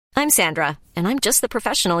I'm Sandra, and I'm just the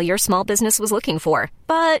professional your small business was looking for.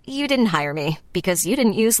 But you didn't hire me because you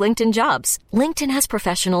didn't use LinkedIn Jobs. LinkedIn has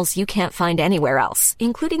professionals you can't find anywhere else,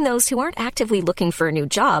 including those who aren't actively looking for a new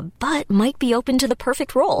job, but might be open to the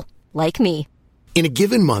perfect role, like me. In a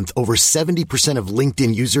given month, over 70% of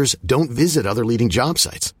LinkedIn users don't visit other leading job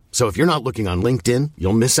sites. So if you're not looking on LinkedIn,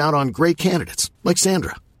 you'll miss out on great candidates like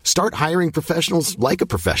Sandra. Start hiring professionals like a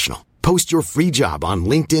professional. Post your free job on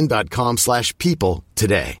linkedin.com/people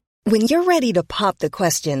today. When you're ready to pop the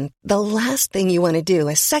question, the last thing you want to do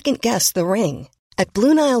is second-guess the ring. At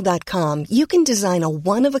BlueNile.com, you can design a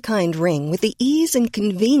one-of-a-kind ring with the ease and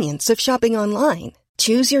convenience of shopping online.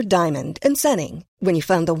 Choose your diamond and setting. When you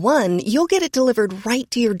find the one, you'll get it delivered right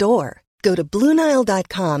to your door. Go to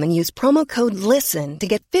BlueNile.com and use promo code LISTEN to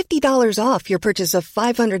get $50 off your purchase of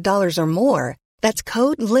 $500 or more. That's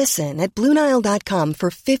code LISTEN at BlueNile.com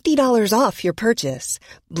for $50 off your purchase.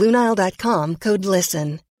 BlueNile.com, code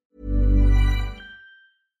LISTEN.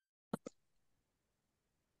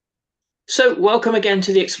 So, welcome again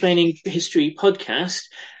to the Explaining History podcast.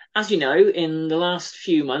 As you know, in the last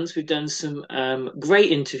few months, we've done some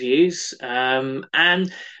great interviews,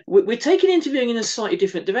 and we're taking interviewing in a slightly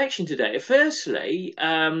different direction today. Firstly,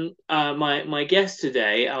 my guest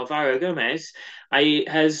today, Alvaro Gomez,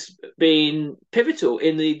 has been pivotal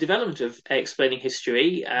in the development of Explaining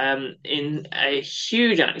History in a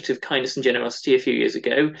huge act of kindness and generosity a few years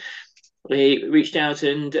ago. He reached out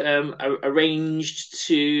and arranged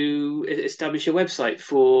to establish a website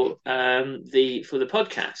for the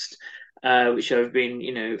podcast, which I've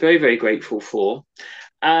been, very, very grateful for.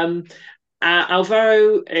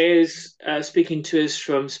 Alvaro is speaking to us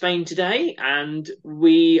from Spain today, and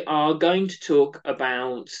we are going to talk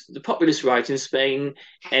about the populist right in Spain,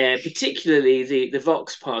 particularly the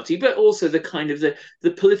Vox party, but also the kind of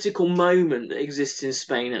the political moment that exists in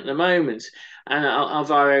Spain at the moment. And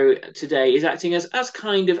Alvaro today is acting as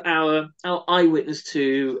kind of our eyewitness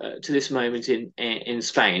to this moment in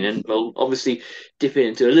Spain, and we'll obviously dip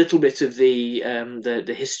into a little bit of the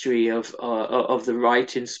history of the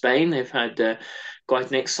right in Spain. They've had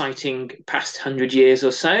quite an exciting past 100 years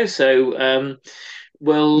or so. So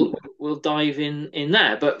we'll dive in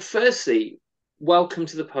there. But firstly, welcome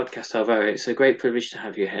to the podcast, Alvaro. It's a great privilege to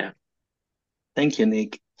have you here. Thank you,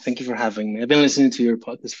 Nick. Thank you for having me. I've been listening to your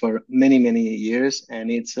podcast for many, many years, and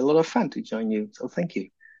it's a lot of fun to join you. So thank you.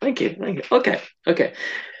 Thank you. Okay.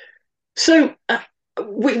 So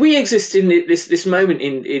we exist in this moment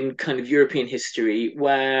in kind of European history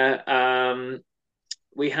where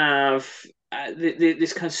we have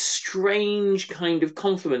this kind of strange kind of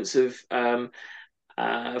confluence of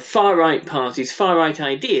far right parties, far right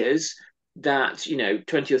ideas that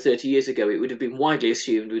 20 or 30 years ago it would have been widely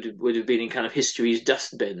assumed would have been in kind of history's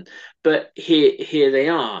dustbin, but here they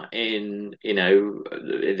are in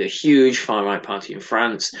the huge far right party in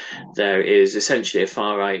France. There is essentially a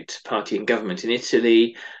far right party in government in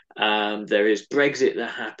Italy. There is Brexit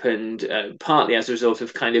that happened partly as a result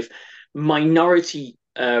of kind of minority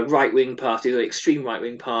right-wing parties or extreme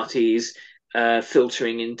right-wing parties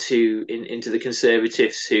filtering into the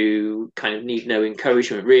Conservatives, who kind of need no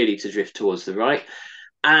encouragement really to drift towards the right,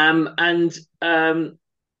 and obviously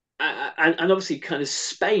kind of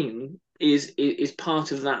Spain is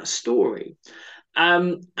part of that story,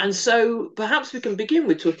 and so perhaps we can begin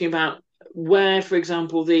with talking about where, for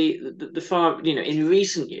example, the far in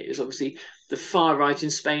recent years, obviously the far right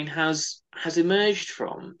in Spain has emerged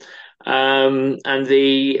from. And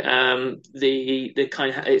the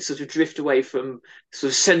kind of it sort of drift away from sort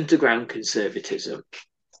of centre ground conservatism.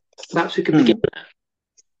 Perhaps we could begin there.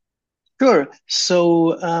 Sure.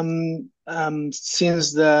 So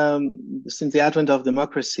since the advent of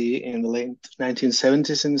democracy in the late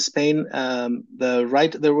 1970s in Spain, the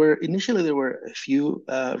right there were a few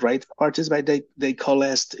right parties, but they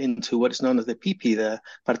coalesced into what is known as the PP, the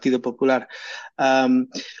Partido Popular,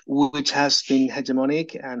 which has been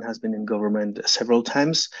hegemonic and has been in government several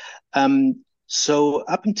times. So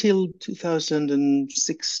up until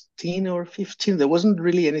 2016 or 15, there wasn't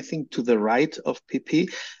really anything to the right of PP.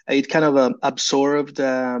 It kind of absorbed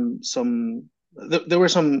some. There were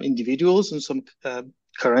some individuals and some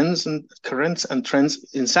currents and trends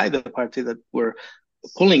inside the party that were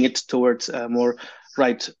pulling it towards a more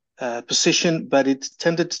right position, but it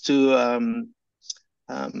tended to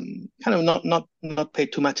kind of not pay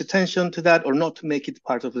too much attention to that, or not to make it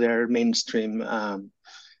part of their mainstream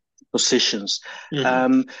positions.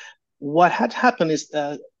 Mm-hmm. What had happened is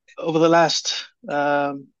that over the last,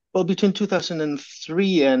 between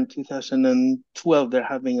 2003 and 2012, there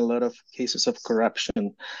have been a lot of cases of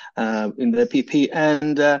corruption in the PP,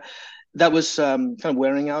 and that was kind of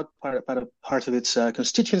wearing out part of its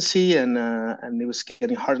constituency, and it was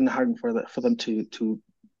getting harder and harder for them to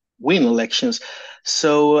win elections.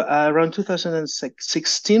 So around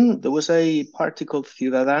 2016, there was a party called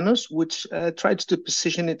Ciudadanos, which tried to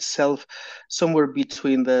position itself somewhere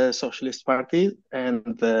between the Socialist Party and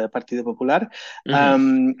the Partido Popular.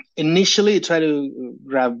 Initially, it tried to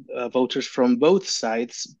grab voters from both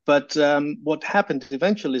sides, but what happened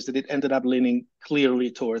eventually is that it ended up leaning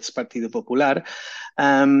clearly towards Partido Popular.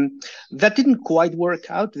 That didn't quite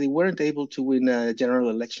work out. They weren't able to win a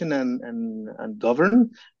general election and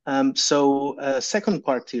govern. So a second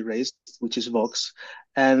party raised, which is Vox,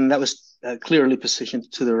 and that was clearly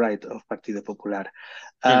positioned to the right of Partido Popular.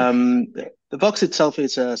 The Vox itself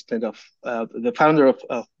is a split off. The founder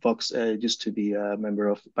of Vox used to be a member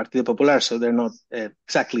of Partido Popular, so they're not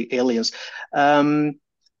exactly aliens.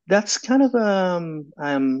 That's kind of a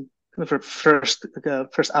first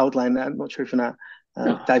outline. I'm not sure if you want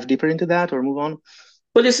to dive deeper into that or move on.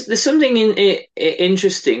 Well, there's something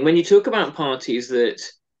interesting when you talk about parties that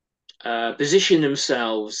position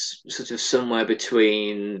themselves sort of somewhere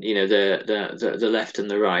between, the left and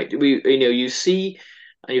the right. You've seen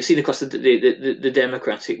across the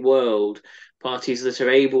democratic world parties that are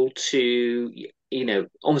able to,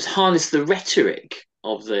 almost harness the rhetoric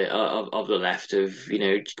of the left of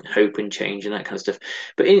hope and change and that kind of stuff.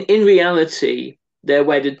 But in reality, they're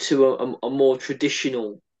wedded to a more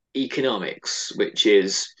traditional economics, which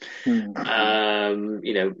is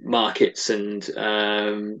markets and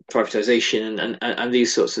privatization and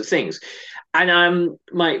these sorts of things. And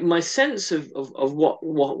my sense of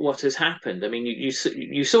what has happened. I mean,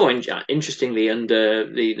 you saw interestingly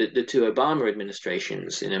under the two Obama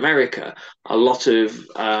administrations in America a lot of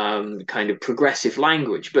kind of progressive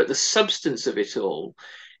language, but the substance of it all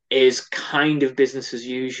is kind of business as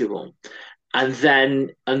usual.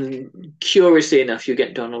 And curiously enough, you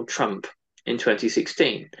get Donald Trump in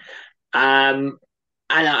 2016. And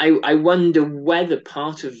I wonder whether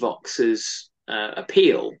part of Vox's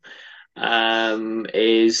appeal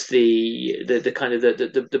is the kind of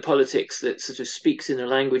the politics that sort of speaks in the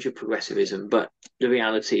language of progressivism, but the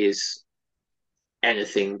reality is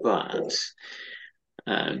anything but.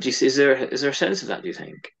 Is there a sense of that, do you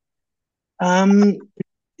think?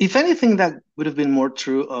 If anything, that would have been more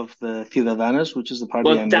true of the Ciudadanos, which is the party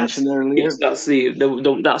I mentioned earlier. Yes, that's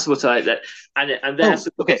that's what and their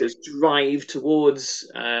supporters drive towards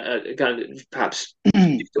kind of perhaps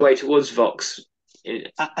the way towards Vox.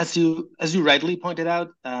 As you rightly pointed out,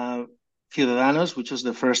 Ciudadanos, which was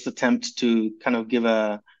the first attempt to kind of give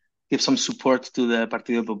some support to the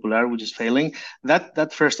Partido Popular, which is failing.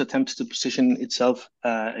 That first attempt to position itself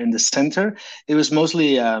in the center, it was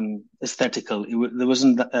mostly aesthetical. There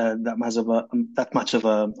wasn't that much of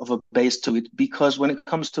a base to it, because when it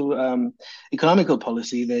comes to economical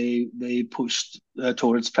policy, they pushed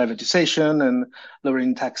towards privatization and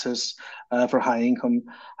lowering taxes for high income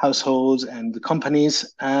households and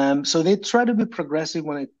companies. So they try to be progressive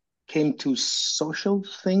when it came to social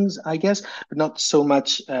things, I guess, but not so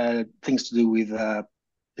much things to do with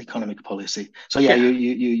economic policy. So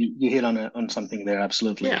you hit on something there,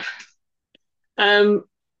 absolutely. Yeah. And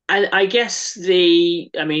I guess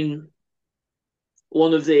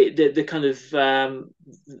one of the kind of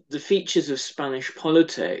the features of Spanish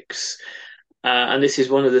politics, and this is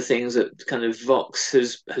one of the things that kind of Vox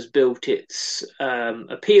has built its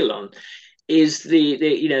appeal on, is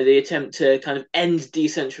the attempt to kind of end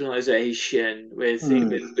decentralization with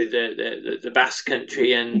the Basque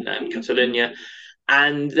Country and Catalonia,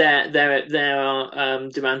 and their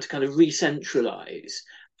demand to kind of re-centralize.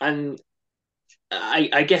 And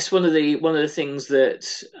I guess one of the things that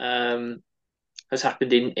has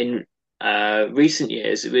happened in recent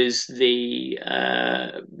years was the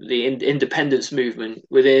independence movement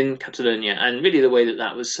within Catalonia, and really the way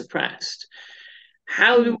that was suppressed.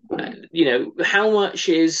 How much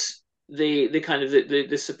is the kind of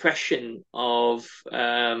the suppression of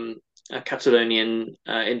Catalonian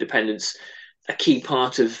independence a key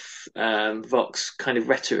part of Vox kind of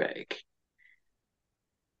rhetoric?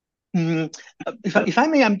 If I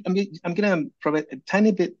may, I'm going to provide a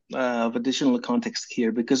tiny bit of additional context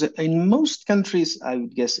here, because in most countries, I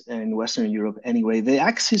would guess in Western Europe anyway, the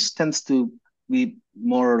axis tends to be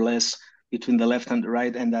more or less between the left and the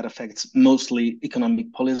right, and that affects mostly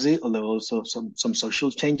economic policy, although also some social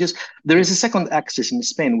changes. There is a second axis in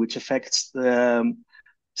Spain, which affects the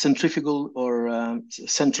centrifugal or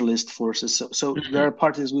centralist forces. So Mm-hmm. there are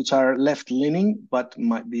parties which are left-leaning but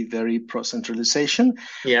might be very pro-centralization.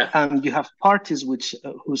 Yeah. And you have parties which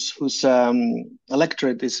whose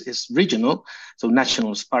electorate is regional, so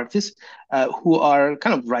nationalist parties, who are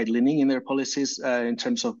kind of right-leaning in their policies in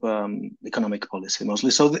terms of economic policy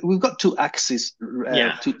mostly. So we've got two axes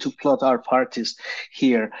to plot our parties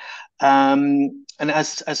here. And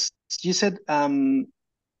as you said,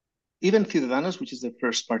 even Ciudadanos, which is the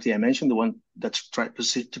first party I mentioned, the one that's tried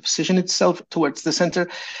to position itself towards the center,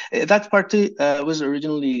 that party was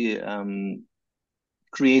originally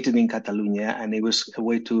created in Catalonia, and it was a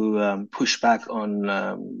way to push back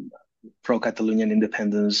on pro-Catalonian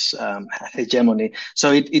independence hegemony.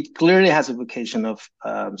 So it clearly has a vocation of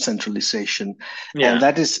centralization, and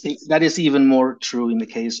that is even more true in the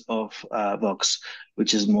case of Vox,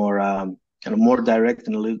 which is more kind of more direct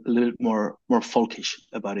and a little more folkish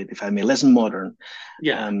about it, if I may, less modern.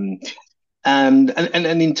 And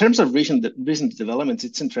in terms of recent developments,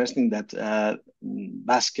 it's interesting that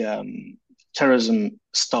Basque terrorism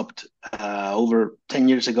stopped over 10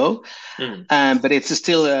 years ago, but it's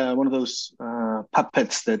still one of those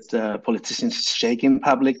puppets that politicians shake in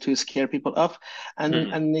public to scare people off.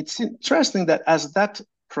 And it's interesting that as that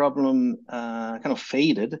problem kind of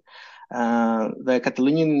faded, the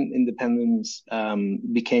Catalonian independence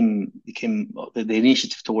became the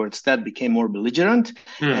initiative towards that became more belligerent.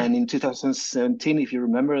 And in 2017, if you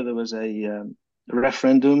remember, there was a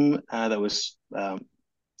referendum that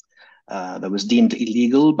was deemed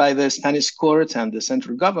illegal by the Spanish court and the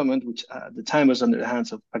central government, which at the time was under the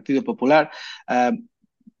hands of Partido Popular.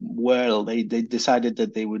 They decided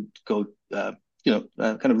that they would go,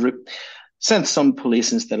 send some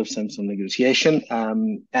police instead of send some negotiation,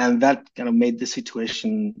 and that kind of made the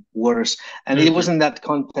situation worse. And it was in that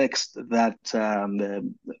context that the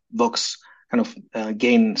Vox kind of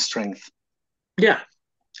gained strength. Yeah.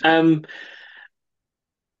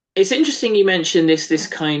 It's interesting you mentioned this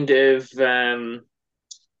kind of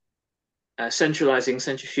centralizing,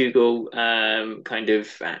 centrifugal kind of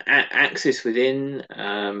axis within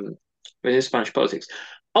Spanish politics.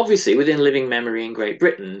 Obviously, within living memory in Great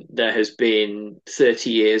Britain, there has been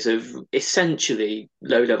 30 years of essentially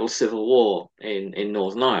low-level civil war in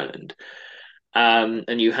Northern Ireland.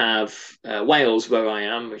 And you have Wales, where I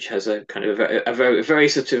am, which has a kind of a very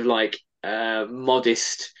sort of like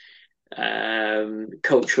modest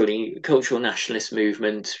cultural nationalist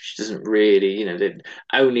movement, which doesn't really,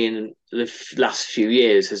 only in the last few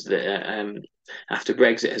years has the after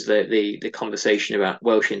Brexit has the conversation about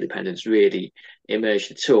Welsh independence really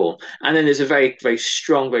emerged at all. And then there's a very, very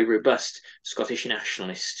strong, very robust Scottish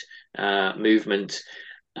nationalist movement.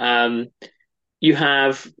 You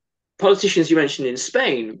have politicians you mentioned in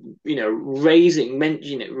Spain, raising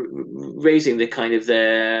the kind of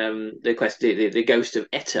the ghost of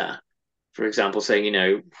ETA, for example,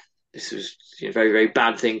 saying, this was a very, very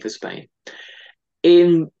bad thing for Spain.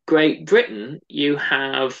 In Great Britain, you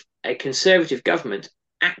have a Conservative government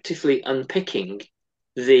actively unpicking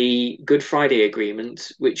the Good Friday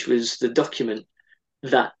Agreement, which was the document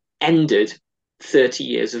that ended 30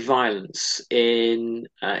 years of violence in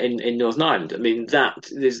Northern Ireland. I mean,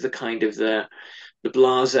 that is the kind of the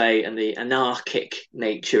blasé and the anarchic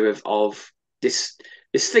nature of this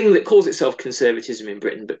thing that calls itself conservatism in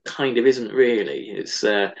Britain, but kind of isn't really. It's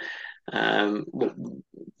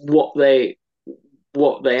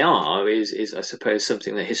what they are is I suppose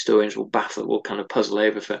something that historians will kind of puzzle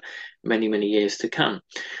over for many, many years to come.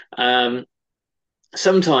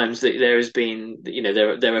 Sometimes there has been,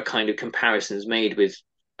 there are kind of comparisons made with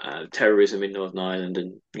terrorism in Northern Ireland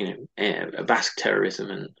and Basque terrorism,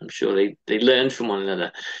 and I'm sure they learned from one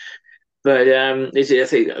another. But I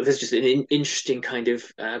think there's just an interesting kind of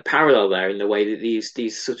parallel there in the way that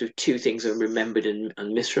these sort of two things are remembered and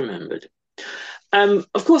misremembered.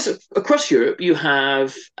 Of course, across Europe, you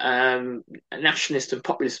have nationalist and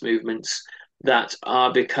populist movements that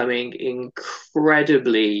are becoming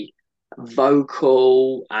incredibly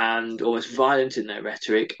vocal and almost violent in their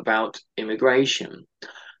rhetoric about immigration.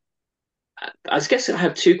 I guess I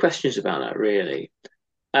have two questions about that, really.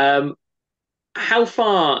 How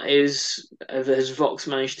far has Vox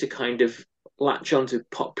managed to kind of latch onto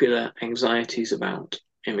popular anxieties about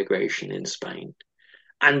immigration in Spain?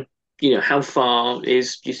 And how far do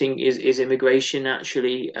you think is immigration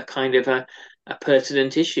actually a kind of a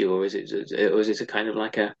pertinent issue, or is it a kind of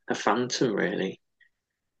like a phantom, really?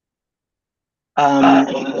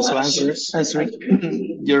 So answering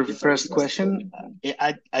your first question,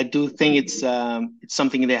 I do think it's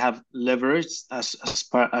something they have leveraged as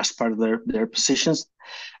part of their positions.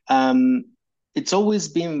 it's always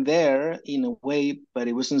been there in a way, but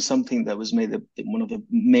it wasn't something that was made one of the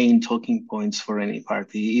main talking points for any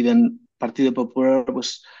party. Even Partido Popular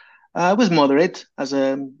was moderate as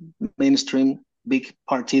a mainstream big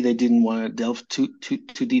party. They didn't want to delve too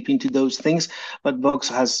deep into those things, but Vox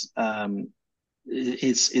has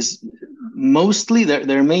is mostly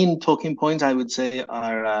their main talking points, I would say,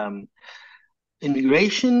 are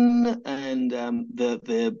immigration and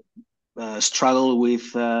the struggle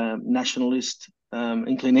with nationalist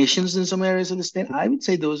inclinations in some areas of the state. I would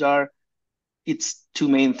say those are its two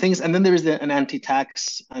main things. And then there is an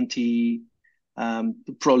anti-tax,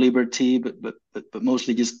 pro-liberty, but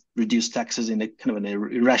mostly just reduce taxes in a kind of an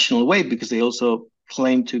irrational way, because they also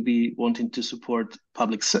claim to be wanting to support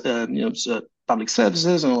public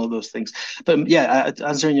services and all of those things. But yeah,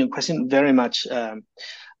 answering your question, very much.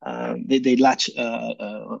 They latch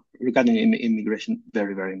regarding immigration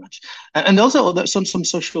very, very much, and also some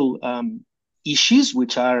social issues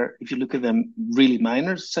which are, if you look at them, really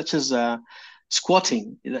minor, such as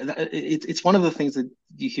squatting. It's one of the things that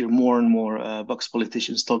you hear more and more Vox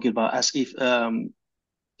politicians talking about, as if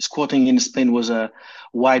squatting in Spain was a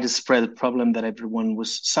widespread problem that everyone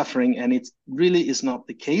was suffering, and it really is not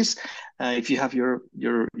the case. If you have your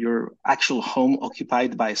actual home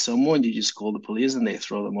occupied by someone, you just call the police and they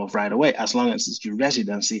throw them off right away, as long as it's your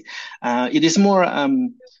residency. It is more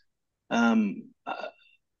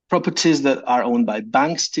properties that are owned by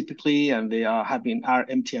banks typically, and they are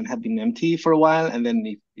empty and have been empty for a while. And then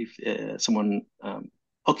if someone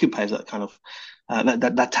occupies that kind of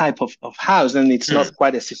that type of house, then it's not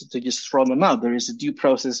quite as easy to just throw them out. There is a due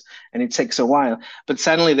process, and it takes a while. But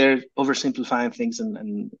suddenly they're oversimplifying things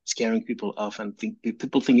and scaring people off, and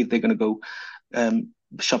people think if they're going to go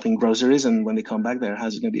shopping groceries, and when they come back, their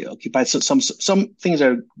house is going to be occupied. So some things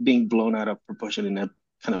are being blown out of proportion in a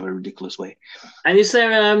kind of a ridiculous way. And is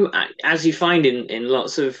there, as you find in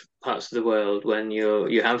lots of parts of the world, when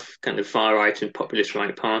you have kind of far right and populist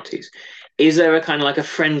right parties, is there a kind of like a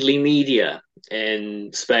friendly media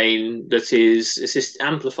in Spain that is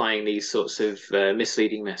amplifying these sorts of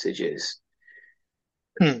misleading messages?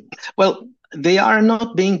 Well, they are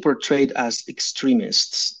not being portrayed as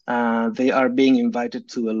extremists. They are being invited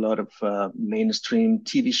to a lot of mainstream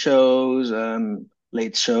TV shows,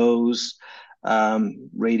 late shows,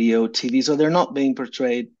 radio, TV. So they're not being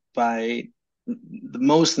portrayed by the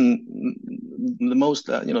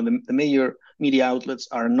major media outlets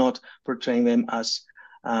are not portraying them as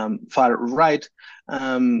far right,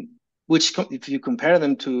 which, if you compare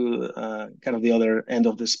them to kind of the other end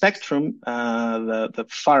of the spectrum, the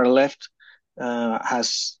far left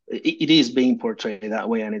it is being portrayed that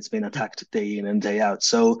way, and it's been attacked day in and day out.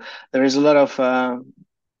 So there is a lot of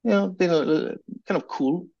being kind of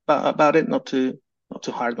cool about it, not too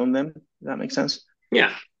hard on them. Does that make sense?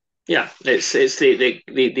 Yeah. It's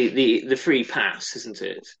the free pass, isn't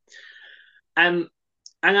it?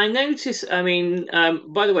 And I notice, I mean,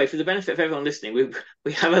 by the way, for the benefit of everyone listening,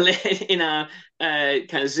 we have in our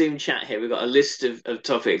kind of Zoom chat here, we've got a list of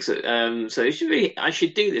topics. So I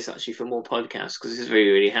should do this actually for more podcasts, because this is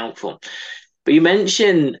really, really helpful. But you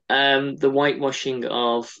mentioned the whitewashing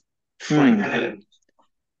of Franco.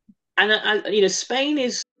 And Spain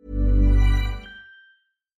is.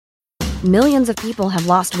 Millions of people have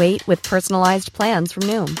lost weight with personalized plans from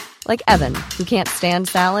Noom. Like Evan, who can't stand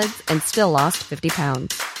salads and still lost 50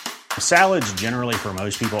 pounds. Salads generally for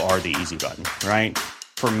most people are the easy button, right?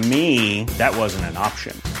 For me, that wasn't an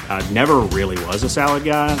option. I never really was a salad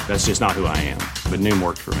guy. That's just not who I am. But Noom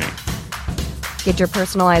worked for me. Get your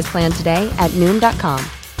personalized plan today at Noom.com.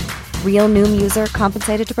 Real Noom user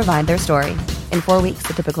compensated to provide their story. In 4 weeks,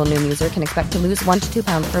 the typical Noom user can expect to lose 1 to 2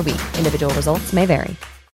 pounds per week. Individual results may vary.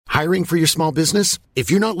 Hiring for your small business?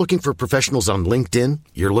 If you're not looking for professionals on LinkedIn,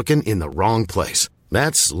 you're looking in the wrong place.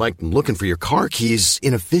 That's like looking for your car keys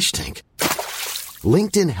in a fish tank.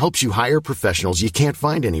 LinkedIn helps you hire professionals you can't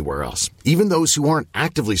find anywhere else, even those who aren't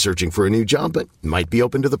actively searching for a new job but might be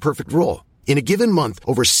open to the perfect role. In a given month,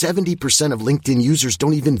 over 70% of LinkedIn users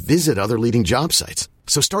don't even visit other leading job sites.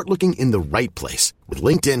 So start looking in the right place. With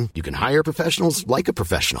LinkedIn, you can hire professionals like a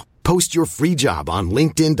professional. Post your free job on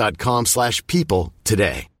linkedin.com/people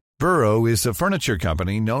today. Burrow is a furniture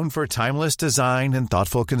company known for timeless design and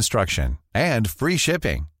thoughtful construction, and free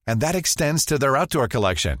shipping, and that extends to their outdoor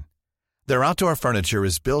collection. Their outdoor furniture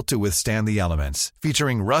is built to withstand the elements,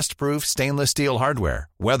 featuring rust-proof stainless steel hardware,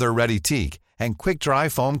 weather-ready teak, and quick-dry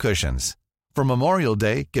foam cushions. For Memorial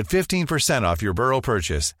Day, get 15% off your Burrow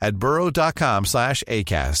purchase at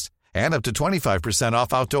burrow.com/acast, and up to 25%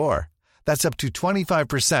 off outdoor. That's up to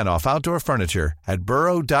 25% off outdoor furniture at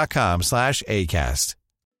burrow.com/acast.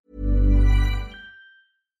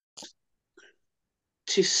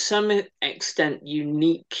 to some extent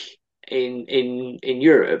unique in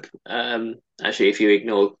Europe. Actually, if you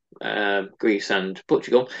ignore Greece and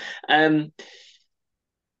Portugal,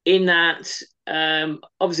 in that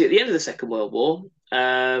obviously at the end of the Second World War,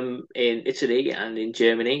 in Italy and in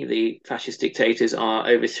Germany, the fascist dictators are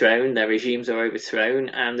overthrown, their regimes are overthrown,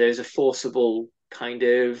 and there's a forcible kind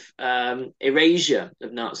of erasure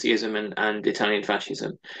of Nazism and Italian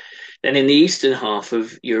fascism. Then in the eastern half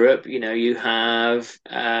of Europe, you have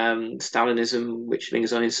Stalinism, which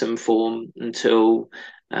lingers on in some form until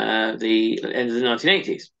the end of the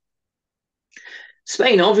 1980s.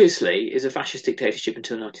 Spain obviously is a fascist dictatorship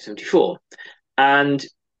until 1974, and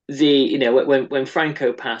when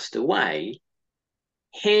Franco passed away,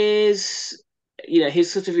 his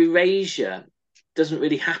sort of erasure doesn't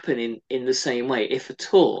really happen in the same way, if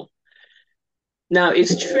at all. Now,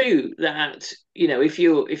 it's true that if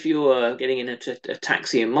you're getting in a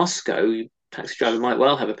taxi in Moscow, taxi driver might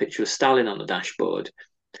well have a picture of Stalin on the dashboard.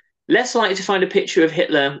 Less likely to find a picture of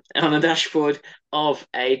Hitler on the dashboard of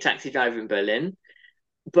a taxi driver in Berlin.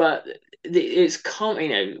 But it's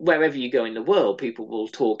wherever you go in the world, people will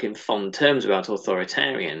talk in fond terms about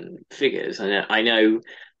authoritarian figures. I know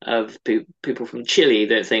of people from Chile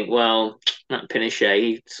that think, well, that Pinochet,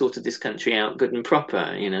 he sorted this country out good and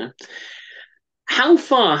proper. How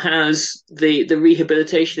far has the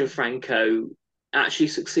rehabilitation of Franco actually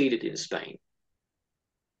succeeded in Spain?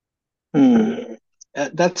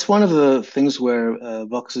 That's one of the things where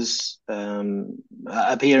Vox's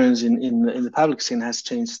appearance in the public scene has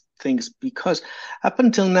changed things, because up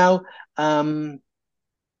until now, well,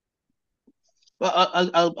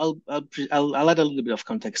 I'll add a little bit of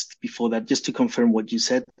context before that, just to confirm what you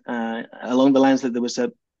said, along the lines that there was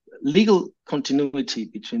a legal continuity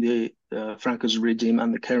between the Franco's regime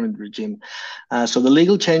and the current regime. So the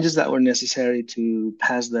legal changes that were necessary to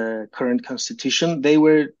pass the current constitution, they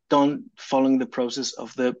were done following the process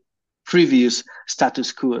of the previous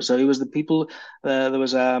status quo. So it was the people, there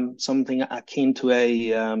was something akin to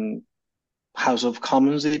a House of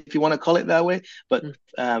Commons, if you want to call it that way, but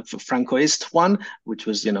Francoist one, which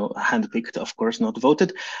was, handpicked, of course, not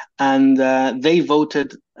voted. And they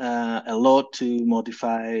voted a law to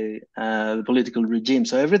modify the political regime.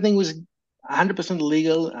 So everything was 100%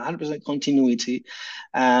 legal, 100% continuity.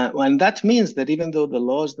 And that means that even though the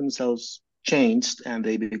laws themselves changed and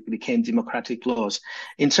they became democratic laws,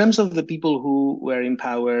 in terms of the people who were in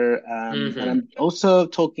power, and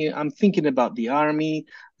I'm thinking about the army,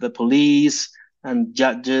 the police, and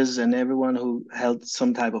judges, and everyone who held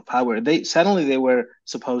some type of power. They were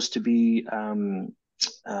supposed to be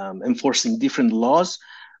enforcing different laws,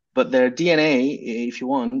 but their DNA, if you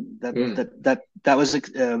want, that was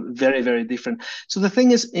very, very different. So the thing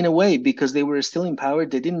is, in a way, because they were still in power,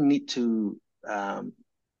 they didn't need to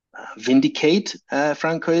vindicate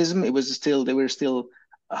Francoism. They were still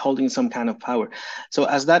holding some kind of power. So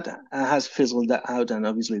as that has fizzled out, and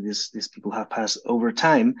obviously these people have passed over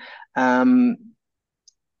time, I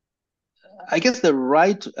guess the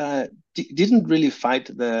right didn't really fight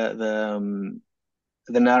the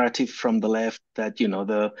narrative from the left that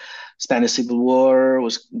the Spanish Civil War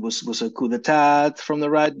was a coup d'état from the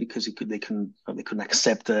right, because they couldn't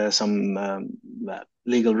accept some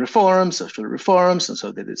legal reforms, social reforms, and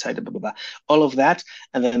so they decided blah, blah, blah, all of that.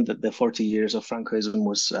 And then the 40 years of Francoism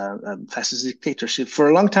was fascist dictatorship. For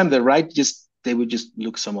a long time, the right they would just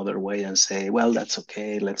look some other way and say, well, that's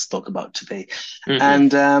okay, let's talk about today.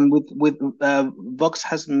 And with Vox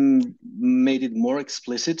has made it more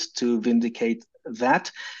explicit to vindicate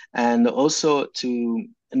that, and also to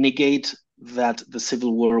negate that the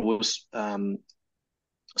Civil War was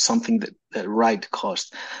something that right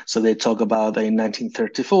caused. So they talk about in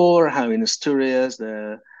 1934 how in Asturias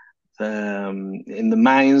in the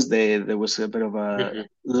mines there was a bit of a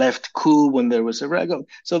left coup when there was a rebellion.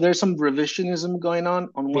 So there's some revisionism going on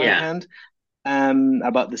one hand,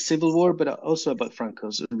 about the Civil War, but also about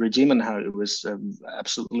Franco's regime and how it was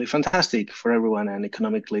absolutely fantastic for everyone, and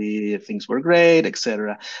economically things were great,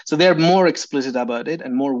 etc. So they're more explicit about it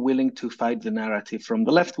and more willing to fight the narrative from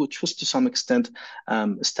the left, which was to some extent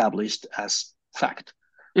established as fact.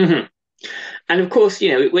 And of course,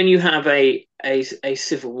 when you have a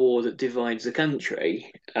civil war that divides the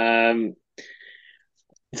country,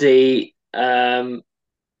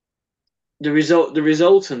 the result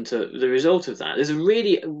of that. There's a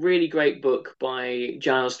really great book by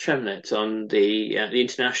Giles Tremlett on the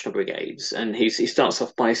international brigades, and he starts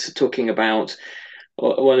off by talking about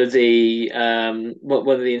one of the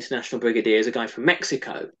international brigadiers, a guy from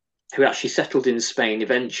Mexico, who actually settled in Spain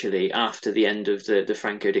eventually after the end of the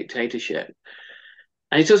Franco dictatorship.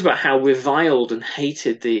 And he talks about how reviled and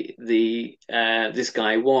hated the this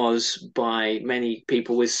guy was by many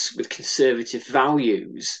people with conservative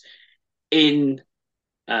values in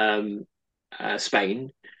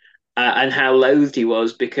Spain, and how loathed he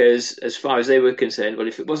was because, as far as they were concerned, well,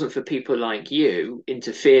 if it wasn't for people like you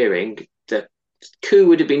interfering, the coup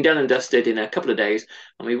would have been done and dusted in a couple of days,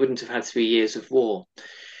 and we wouldn't have had 3 years of war.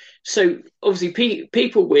 So obviously,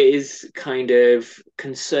 people with kind of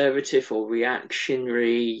conservative or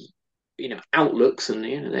reactionary, outlooks, and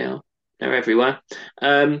they're everywhere.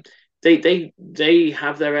 They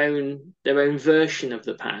have their own version of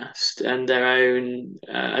the past and their own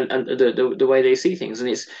and the way they see things, and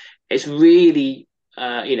it's really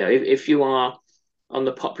if you are on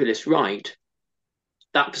the populist right,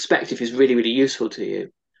 that perspective is really really useful to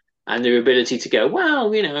you, and their ability to go,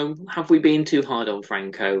 well, have we been too hard on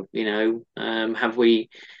Franco? Have we?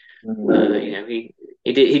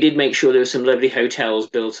 He did make sure there were some lovely hotels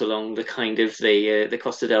built along the kind of the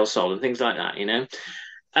Costa del Sol and things like that.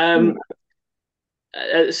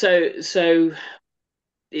 So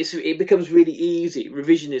it becomes really easy.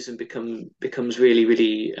 Revisionism becomes really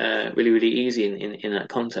really easy in that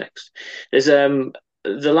context. There's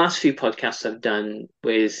the last few podcasts I've done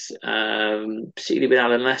with particularly with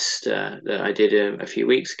Alan Lester that I did a few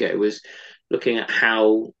weeks ago was looking at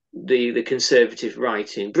how the conservative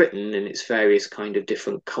right in Britain and its various kind of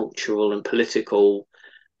different cultural and political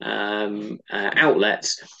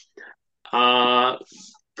outlets are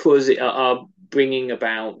bringing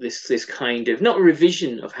about this kind of, not a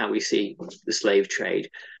revision of how we see the slave trade,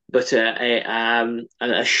 but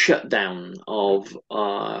a shutdown of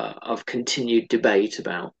continued debate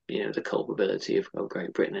about the culpability of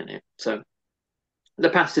Great Britain in it. So the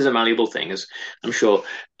past is a malleable thing, as I'm sure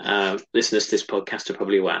listeners to this podcast are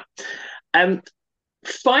probably aware.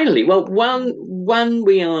 Finally, well, when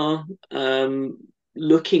we are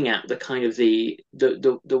looking at the kind of the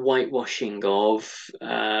whitewashing of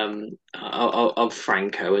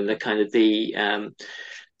Franco and the kind of the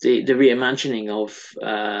reimagining of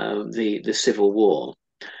the Civil War,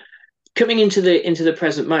 coming into the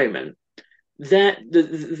present moment, that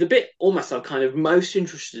the bit almost I'm kind of most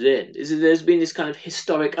interested in is that there's been this kind of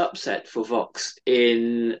historic upset for Vox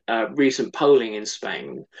in recent polling in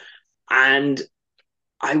Spain, and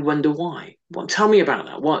I wonder why. Tell me about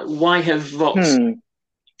that. Why have Vox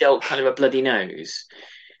dealt kind of a bloody nose?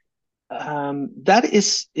 That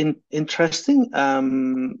is interesting.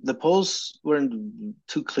 The polls weren't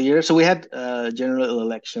too clear. So we had general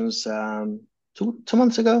elections around 2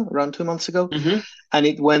 months ago, Mm-hmm. and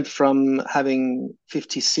it went from having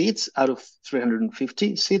 50 seats out of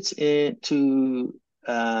 350 seats to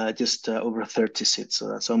just over 30 seats. So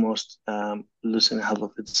that's almost losing half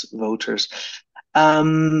of its voters.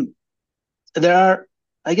 There are,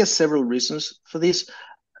 I guess, several reasons for this.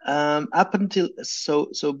 Up until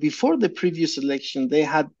so before the previous election, they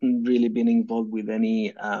hadn't really been involved with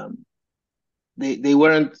any. They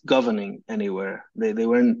weren't governing anywhere. They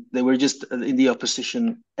were just in the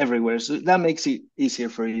opposition everywhere. So that makes it easier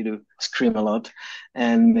for you to scream a lot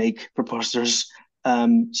and make proposals,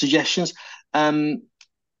 suggestions.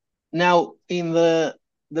 Now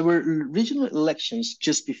there were regional elections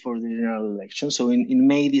just before the general election. So in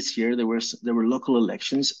May this year, there were local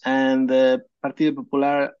elections, and the Partido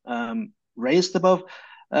Popular raised above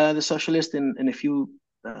the socialist in a few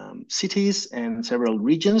cities and several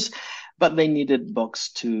regions, but they needed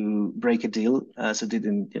Vox to break a deal, so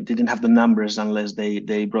didn't have the numbers unless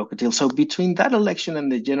they broke a deal. So between that election and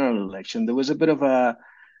the general election, there was a bit of a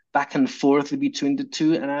back and forth between the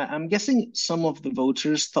two, and I'm guessing some of the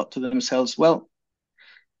voters thought to themselves, well,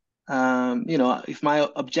 if my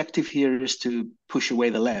objective here is to push away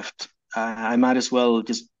the left, I might as well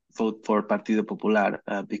just vote for Partido Popular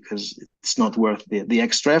because it's not worth the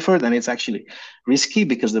extra effort, and it's actually risky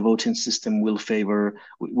because the voting system will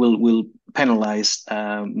penalize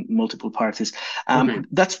multiple parties.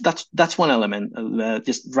 That's one element.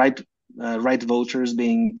 Just right voters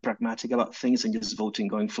being pragmatic about things and just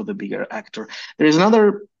going for the bigger actor. There is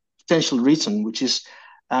another potential reason, which is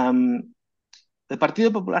the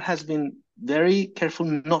Partido Popular has been very careful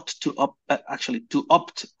not to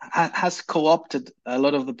has co-opted a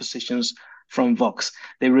lot of the positions from Vox.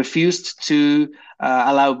 They refused to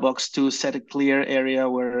allow Vox to set a clear area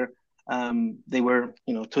where they were,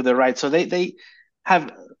 to the right. So they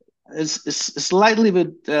have slightly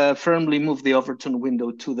but firmly moved the Overton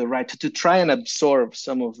window to the right to try and absorb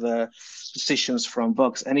some of the positions from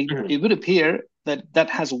Vox. And it would appear that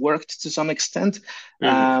has worked to some extent.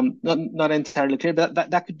 Not entirely clear, but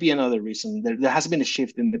that could be another reason. There has been a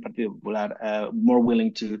shift in the Partido Popular, more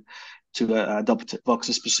willing to to adopt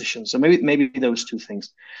Vox's position. So maybe those two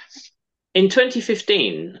things. In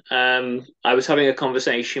 2015, I was having a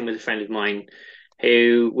conversation with a friend of mine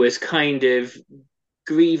who was kind of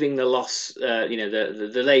grieving the loss,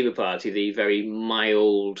 the Labour Party, the very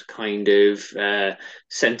mild kind of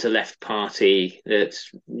centre-left party that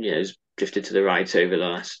has drifted to the right over the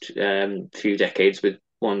last few decades, with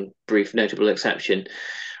one brief notable exception.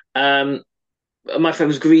 My friend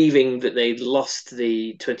was grieving that they'd lost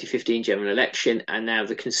the 2015 general election and now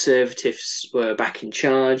the Conservatives were back in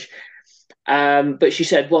charge. But she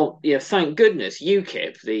said, well, thank goodness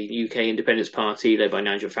UKIP, the UK Independence Party led by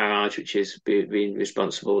Nigel Farage, which has been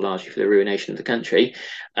responsible largely for the ruination of the country,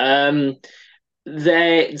 thank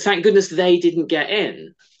goodness they didn't get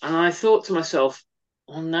in. And I thought to myself,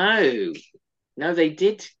 oh no, they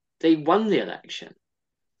did. They won the election.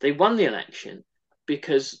 They won the election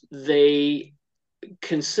because the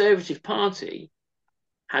Conservative Party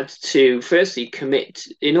had to firstly commit,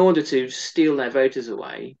 in order to steal their voters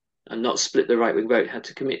away and not split the right-wing vote, had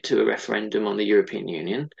to commit to a referendum on the European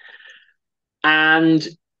Union. And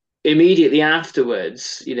immediately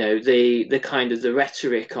afterwards, the kind of the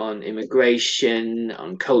rhetoric on immigration,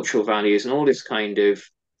 on cultural values, and all this kind of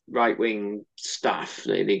right-wing stuff,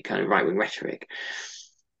 the kind of right-wing rhetoric,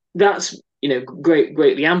 that's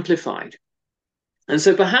greatly amplified. And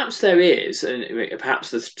so perhaps there is, and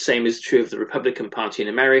perhaps the same is true of the Republican Party in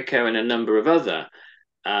America and a number of other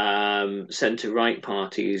centre-right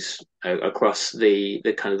parties across the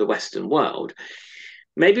kind of the Western world.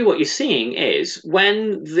 Maybe what you're seeing is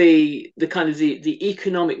when the kind of the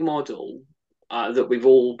economic model that we've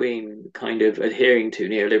all been kind of adhering to,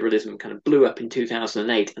 neoliberalism, kind of blew up in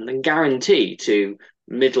 2008, and the guarantee to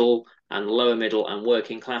middle and lower middle and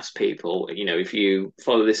working class people, if you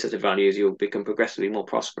follow this set of values, you'll become progressively more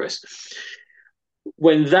prosperous.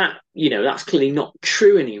 When that's clearly not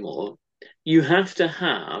true anymore, you have to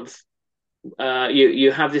have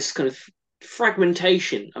you have this kind of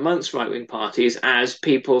fragmentation amongst right-wing parties as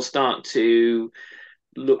people start to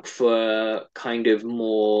look for kind of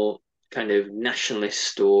more kind of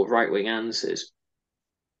nationalist or right-wing answers.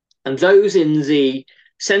 And those in the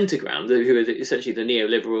centre ground, who are essentially the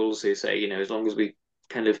neoliberals, who say, as long as we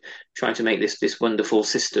kind of try to make this wonderful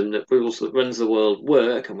system that runs the world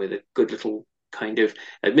work, and with a good little kind of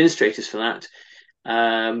administrators for that,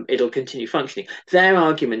 it'll continue functioning. Their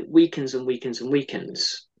argument weakens and weakens and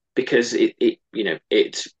weakens because it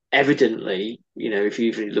evidently, if you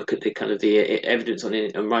even look at the kind of the evidence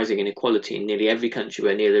on rising inequality in nearly every country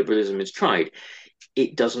where neoliberalism is tried,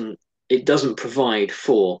 it doesn't provide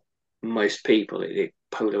for most people. It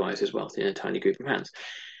polarizes wealth in a tiny group of hands.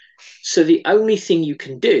 So the only thing you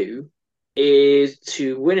can do is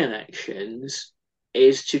to win elections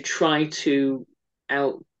is to try to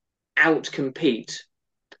outcompete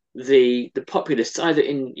the populists,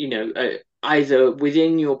 either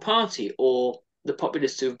within your party or the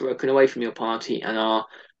populists who have broken away from your party and are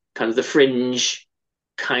kind of the fringe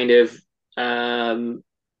kind of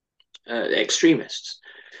extremists.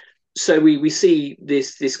 So we see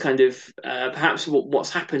this kind of perhaps what's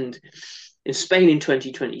happened in Spain in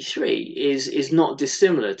 2023 is not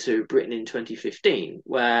dissimilar to Britain in 2015,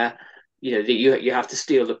 where you have to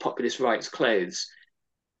steal the populist right's clothes,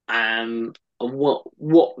 and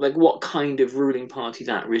what kind of ruling party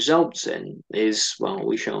that results in is, well,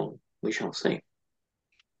 we shall see.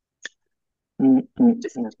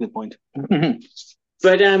 That's a good point.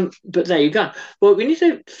 But there you go. Well, we need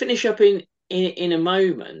to finish up in a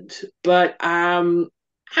moment, but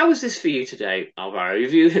how was this for you today, Alvaro?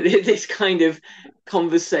 This kind of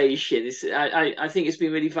conversation, I think it's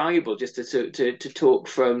been really valuable just to talk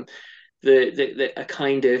from a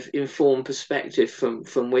kind of informed perspective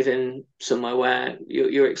from within somewhere where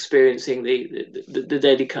you're experiencing the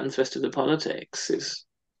daily cut and thrust of the politics.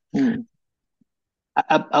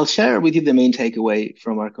 I'll share with you the main takeaway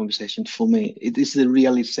from our conversation. For me, it is the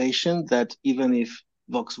realization that even if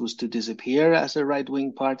Vox was to disappear as a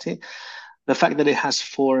right-wing party, the fact that it has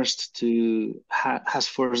forced the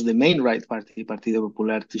main right party, Partido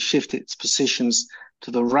Popular, to shift its positions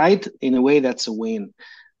to the right in a way that's a win.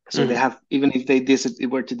 So they have, even if they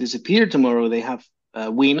were to disappear tomorrow, they have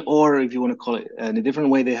a win, or if you want to call it in a different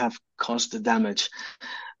way, they have caused the damage.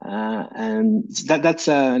 And that's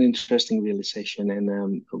an interesting realization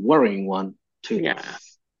and a worrying one too.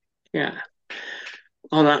 Yeah.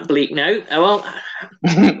 On that bleak note, well,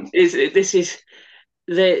 this is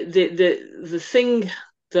the thing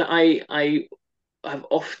that I have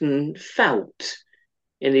often felt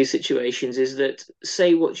in these situations is that,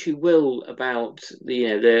 say what you will about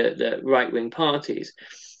the right-wing parties,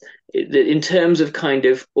 in terms of kind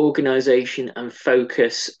of organization and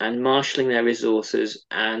focus and marshalling their resources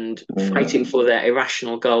and fighting for their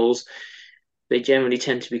irrational goals, they generally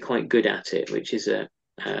tend to be quite good at it, which is an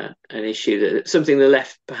issue that something the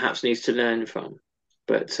left perhaps needs to learn from.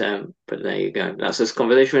 But there you go. That's this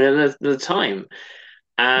conversation for another time.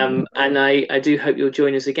 And I do hope you'll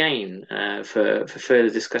join us again for further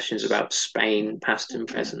discussions about Spain, past and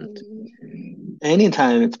present.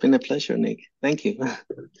 Anytime. It's been a pleasure, Nick. Thank you.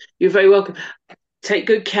 You're very welcome. Take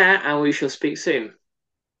good care, and we shall speak soon.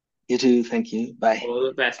 You too. Thank you. Bye. All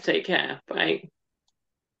the best. Take care. Bye.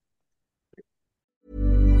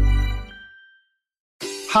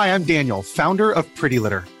 Hi, I'm Daniel, founder of Pretty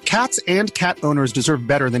Litter. Cats and cat owners deserve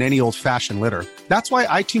better than any old-fashioned litter. That's why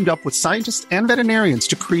I teamed up with scientists and veterinarians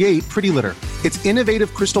to create Pretty Litter. Its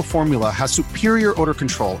innovative crystal formula has superior odor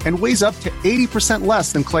control and weighs up to 80%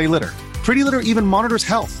 less than clay litter. Pretty Litter even monitors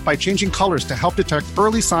health by changing colors to help detect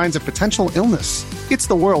early signs of potential illness. It's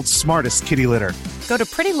the world's smartest kitty litter. Go to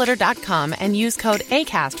prettylitter.com and use code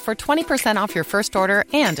ACAST for 20% off your first order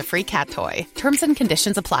and a free cat toy. Terms and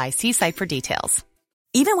conditions apply. See site for details.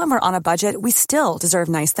 Even when we're on a budget, we still deserve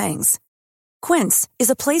nice things. Quince is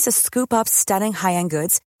a place to scoop up stunning high-end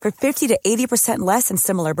goods for 50 to 80% less than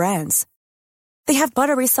similar brands. They have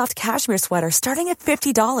buttery soft cashmere sweaters starting at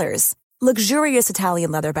 $50, luxurious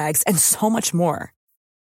Italian leather bags, and so much more.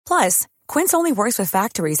 Plus, Quince only works with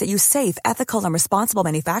factories that use safe, ethical, and responsible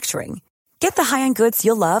manufacturing. Get the high-end goods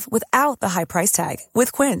you'll love without the high price tag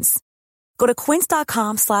with Quince. Go to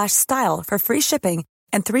quince.com/style for free shipping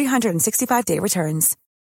and 365-day returns.